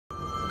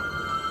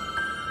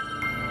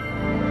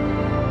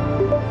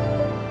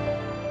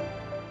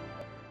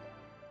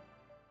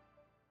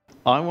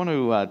I want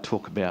to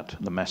talk about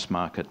the mass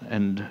market,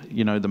 and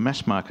the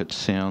mass market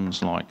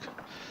sounds like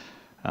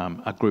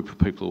a group of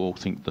people who all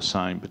think the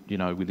same,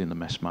 but within the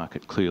mass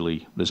market,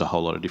 clearly there's a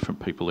whole lot of different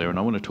people there, and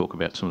I want to talk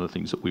about some of the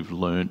things that we've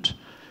learnt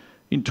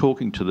in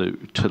talking to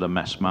the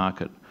mass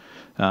market.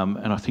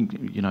 And I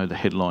think the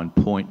headline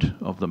point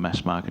of the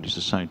mass market is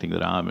the same thing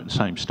that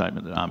same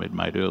statement that Ahmed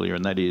made earlier,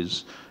 and that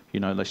is,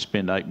 they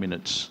spend 8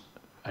 minutes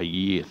a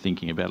year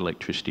thinking about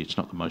electricity. It's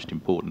not the most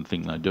important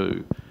thing they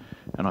do.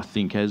 And I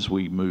think as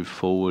we move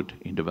forward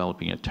in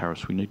developing our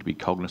tariffs, we need to be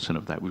cognizant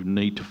of that. We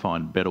need to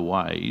find better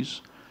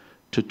ways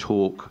to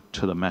talk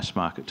to the mass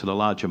market, to the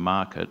larger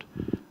market,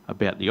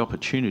 about the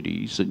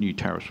opportunities that new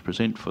tariffs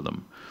present for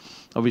them.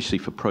 Obviously,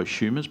 for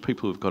prosumers,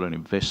 people who've got an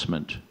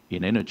investment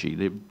in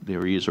energy,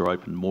 their ears are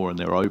open more and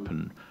they're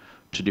open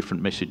to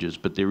different messages,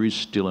 but there is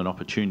still an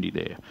opportunity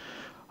there.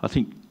 I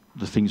think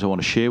the things I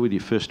want to share with you,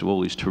 first of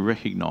all, is to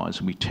recognise,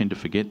 and we tend to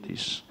forget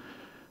this,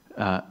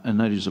 and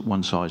that is that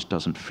one size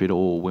doesn't fit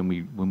all. When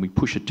we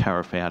push a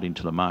tariff out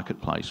into the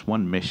marketplace,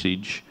 one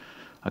message,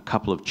 a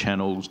couple of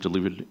channels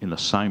delivered in the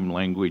same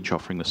language,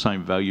 offering the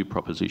same value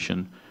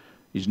proposition,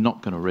 is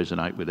not going to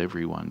resonate with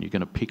everyone. You're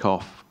going to pick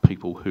off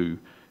people who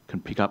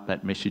can pick up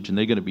that message and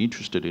they're going to be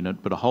interested in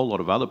it, but a whole lot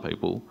of other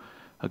people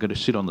are going to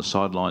sit on the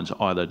sidelines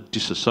either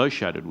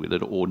disassociated with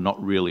it or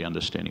not really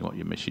understanding what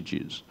your message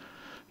is.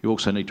 You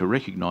also need to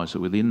recognise that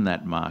within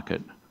that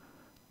market,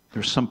 there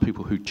are some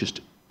people who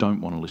just don't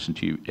want to listen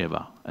to you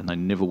ever, and they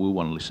never will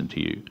want to listen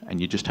to you,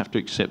 and you just have to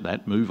accept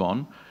that, move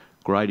on.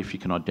 Great if you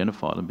can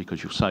identify them,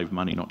 because you'll save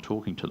money not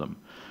talking to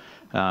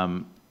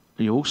them.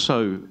 You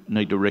also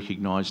need to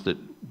recognise that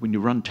when you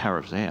run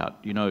tariffs out,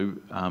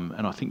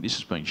 and I think this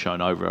has been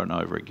shown over and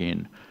over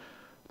again,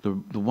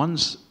 the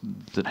ones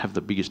that have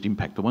the biggest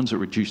impact, the ones that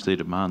reduce their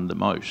demand the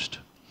most,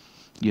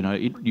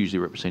 it usually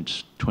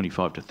represents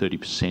 25 to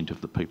 30%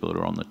 of the people that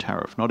are on the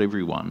tariff. Not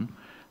everyone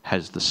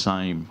has the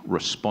same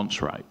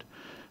response rate.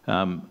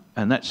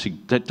 And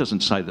that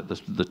doesn't say that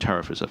the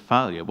tariff is a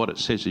failure. What it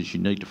says is you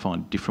need to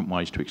find different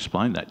ways to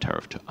explain that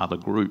tariff to other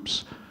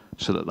groups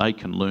so that they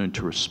can learn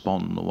to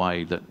respond the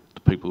way that the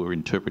people who are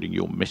interpreting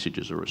your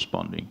messages are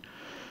responding.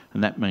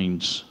 And that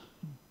means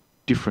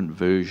different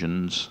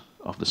versions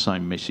of the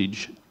same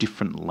message,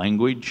 different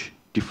language,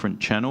 different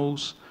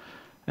channels,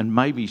 and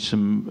maybe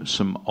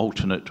some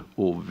alternate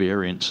or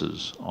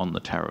variances on the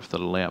tariff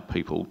that allow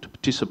people to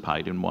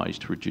participate in ways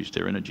to reduce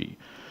their energy.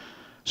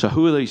 So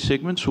who are these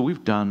segments? Well,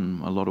 we've done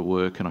a lot of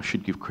work, and I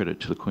should give credit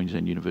to the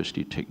Queensland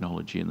University of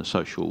Technology and the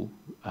social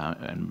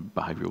and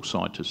behavioural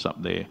scientists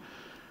up there.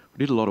 We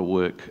did a lot of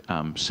work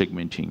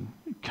segmenting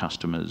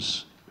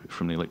customers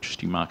from the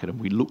electricity market, and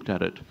we looked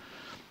at it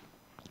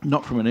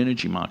not from an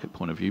energy market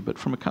point of view, but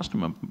from a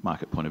customer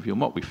market point of view.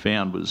 And what we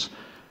found was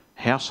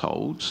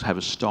households have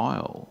a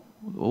style.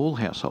 All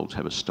households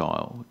have a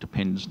style.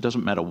 It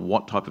doesn't matter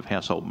what type of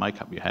household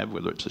makeup you have,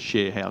 whether it's a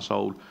share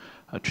household,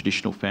 a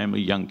traditional family,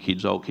 young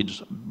kids, old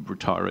kids,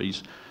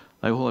 retirees.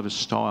 They all have a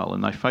style,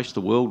 and they face the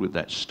world with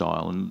that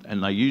style,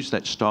 and they use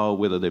that style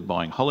whether they're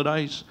buying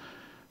holidays,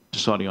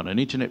 deciding on an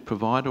internet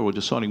provider, or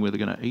deciding where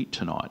they're going to eat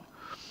tonight.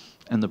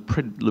 And the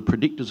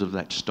predictors of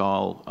that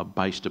style are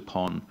based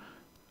upon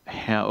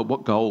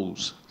what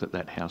goals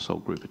that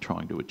household group are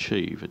trying to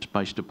achieve. It's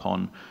based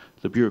upon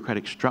the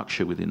bureaucratic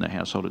structure within the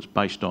household. It's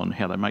based on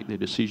how they make their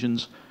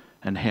decisions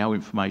and how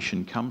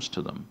information comes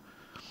to them.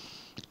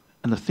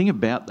 And the thing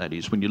about that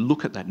is when you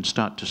look at that and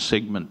start to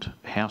segment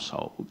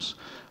households,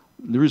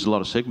 there is a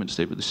lot of segments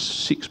there, but there's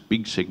 6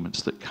 big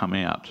segments that come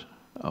out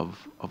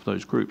of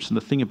those groups. And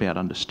the thing about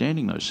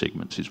understanding those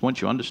segments is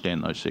once you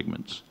understand those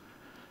segments,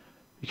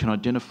 you can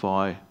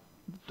identify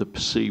the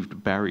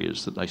perceived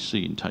barriers that they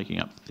see in taking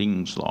up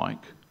things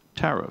like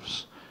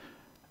tariffs.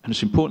 And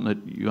it's important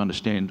that you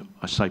understand,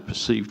 I say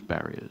perceived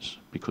barriers,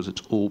 because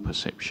it's all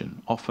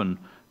perception. Often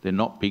they're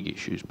not big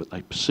issues, but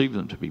they perceive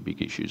them to be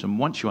big issues. And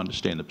once you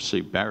understand the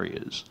perceived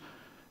barriers,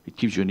 it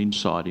gives you an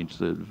insight into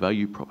the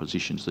value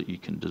propositions that you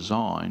can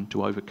design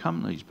to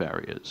overcome these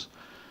barriers.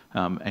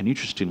 And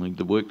interestingly,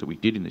 the work that we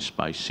did in this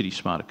space,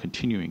 CitySmart are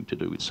continuing to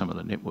do with some of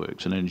the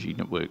networks, and energy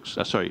networks,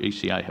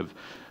 ECA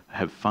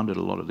have funded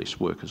a lot of this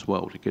work as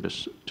well to get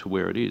us to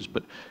where it is.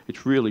 But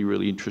it's really,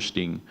 really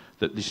interesting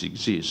that this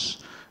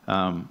exists.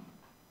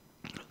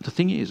 The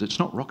thing is, it's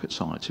not rocket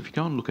science. If you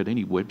go and look at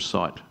any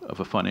website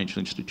of a financial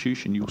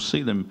institution, you'll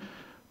see them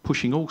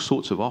pushing all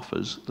sorts of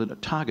offers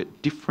that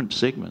target different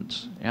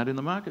segments out in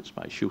the market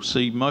space. You'll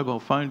see mobile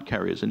phone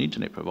carriers and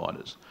internet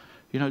providers.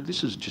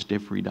 This is just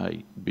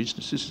everyday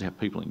business. This is how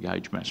people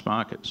engage mass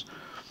markets.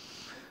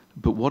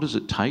 But what does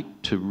it take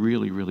to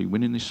really, really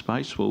win in this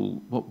space?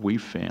 Well, what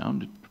we've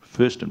found,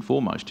 first and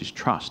foremost, is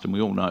trust. And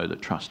we all know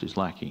that trust is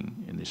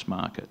lacking in this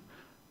market.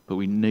 But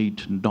we need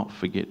to not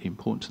forget the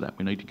importance of that.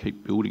 We need to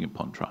keep building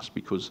upon trust,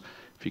 because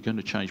if you're going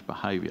to change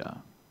behaviour,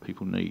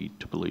 people need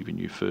to believe in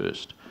you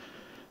first.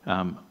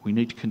 We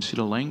need to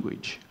consider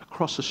language.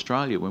 Across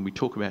Australia, when we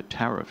talk about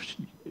tariffs,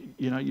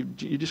 you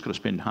just got to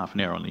spend half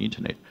an hour on the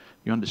internet.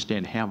 You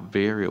understand how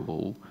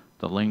variable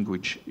the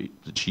language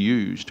that's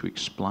used to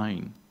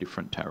explain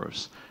different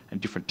tariffs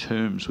and different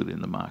terms within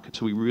the market.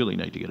 So we really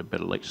need to get a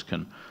better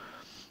lexicon.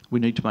 We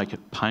need to make it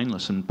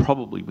painless, and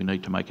probably we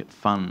need to make it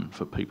fun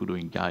for people to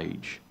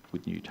engage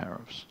with new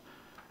tariffs.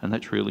 And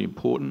that's really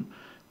important.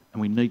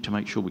 And we need to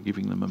make sure we're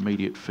giving them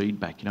immediate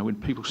feedback. You know, when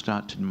people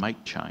start to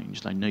make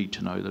change, they need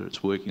to know that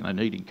it's working. They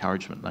need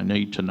encouragement. They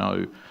need to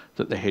know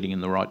that they're heading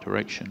in the right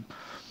direction.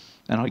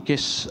 And I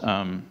guess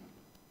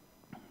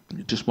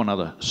just one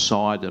other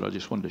side that I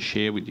just wanted to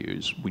share with you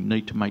is we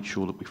need to make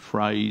sure that we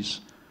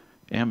phrase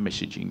our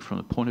messaging from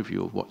the point of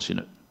view of what's in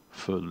it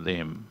for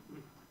them.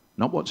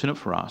 Not what's in it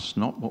for us,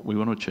 not what we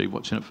want to achieve,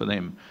 what's in it for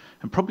them.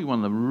 And probably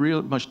one of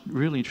the most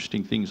really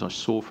interesting things I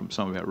saw from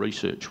some of our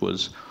research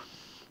was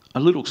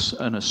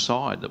an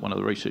aside that one of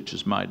the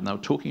researchers made, and they were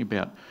talking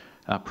about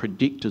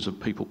predictors of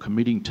people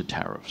committing to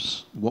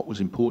tariffs, what was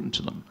important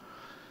to them.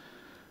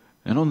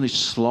 And on this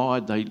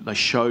slide, they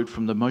showed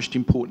from the most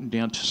important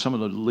down to some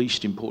of the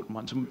least important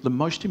ones. And the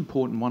most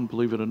important one,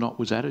 believe it or not,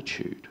 was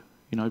attitude.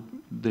 You know,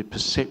 their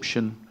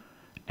perception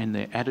and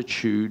their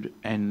attitude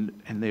and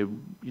their,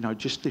 you know,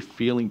 just their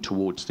feeling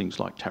towards things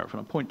like tariff. And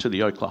I point to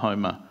the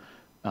Oklahoma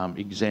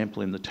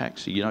example in the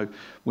taxi. You know,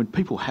 when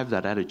people have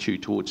that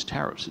attitude towards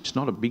tariffs, it's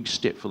not a big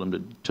step for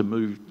them to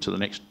move to the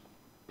next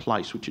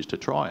place, which is to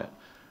try it.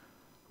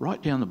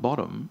 Right down the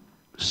bottom,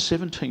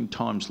 17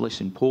 times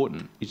less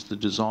important is the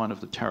design of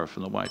the tariff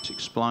and the way it's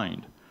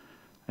explained.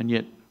 And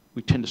yet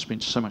we tend to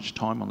spend so much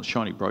time on the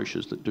shiny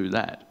brochures that do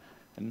that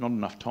and not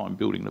enough time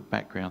building the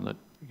background that,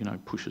 you know,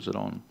 pushes it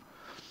on.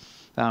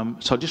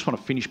 So I just want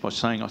to finish by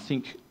saying I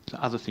think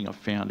the other thing I've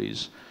found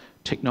is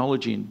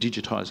technology and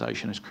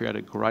digitisation has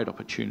created great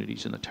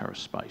opportunities in the tariff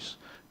space.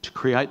 To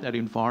create that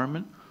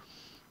environment,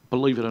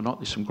 believe it or not,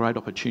 there's some great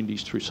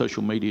opportunities through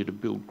social media to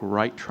build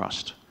great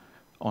trust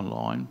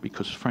online,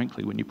 because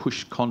frankly, when you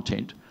push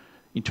content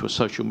into a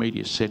social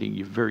media setting,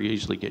 you very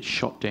easily get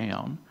shot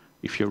down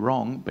if you're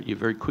wrong, but you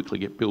very quickly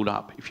get built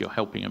up if you're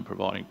helping and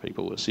providing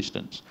people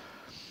assistance.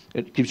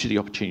 It gives you the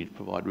opportunity to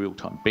provide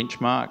real-time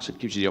benchmarks. It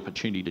gives you the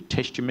opportunity to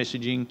test your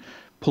messaging,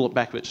 pull it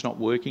back if it's not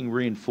working,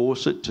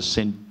 reinforce it to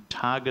send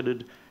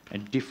targeted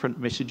and different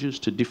messages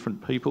to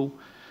different people.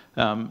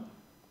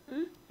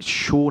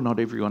 Sure,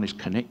 not everyone is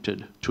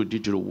connected to a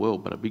digital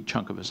world, but a big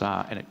chunk of us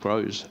are, and it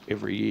grows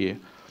every year.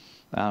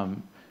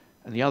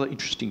 And the other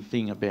interesting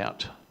thing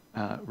about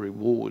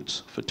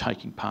rewards for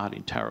taking part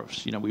in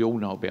tariffs, you know, we all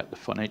know about the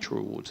financial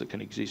rewards that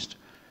can exist,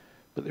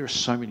 but there are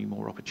so many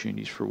more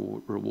opportunities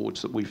for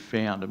rewards that we've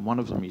found, and one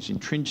of them is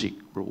intrinsic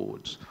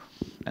rewards.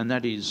 And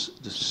that is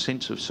the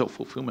sense of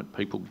self-fulfillment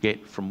people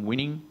get from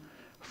winning,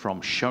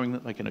 from showing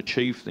that they can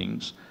achieve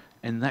things,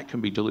 and that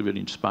can be delivered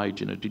in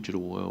spades in a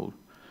digital world.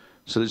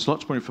 So there's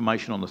lots more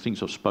information on the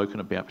things I've spoken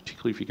about,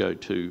 particularly if you go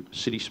to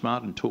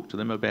CitySmart and talk to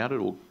them about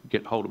it, or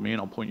get hold of me and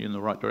I'll point you in the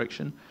right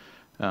direction.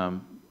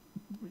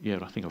 Yeah,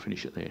 I think I'll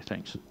finish it there.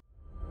 Thanks.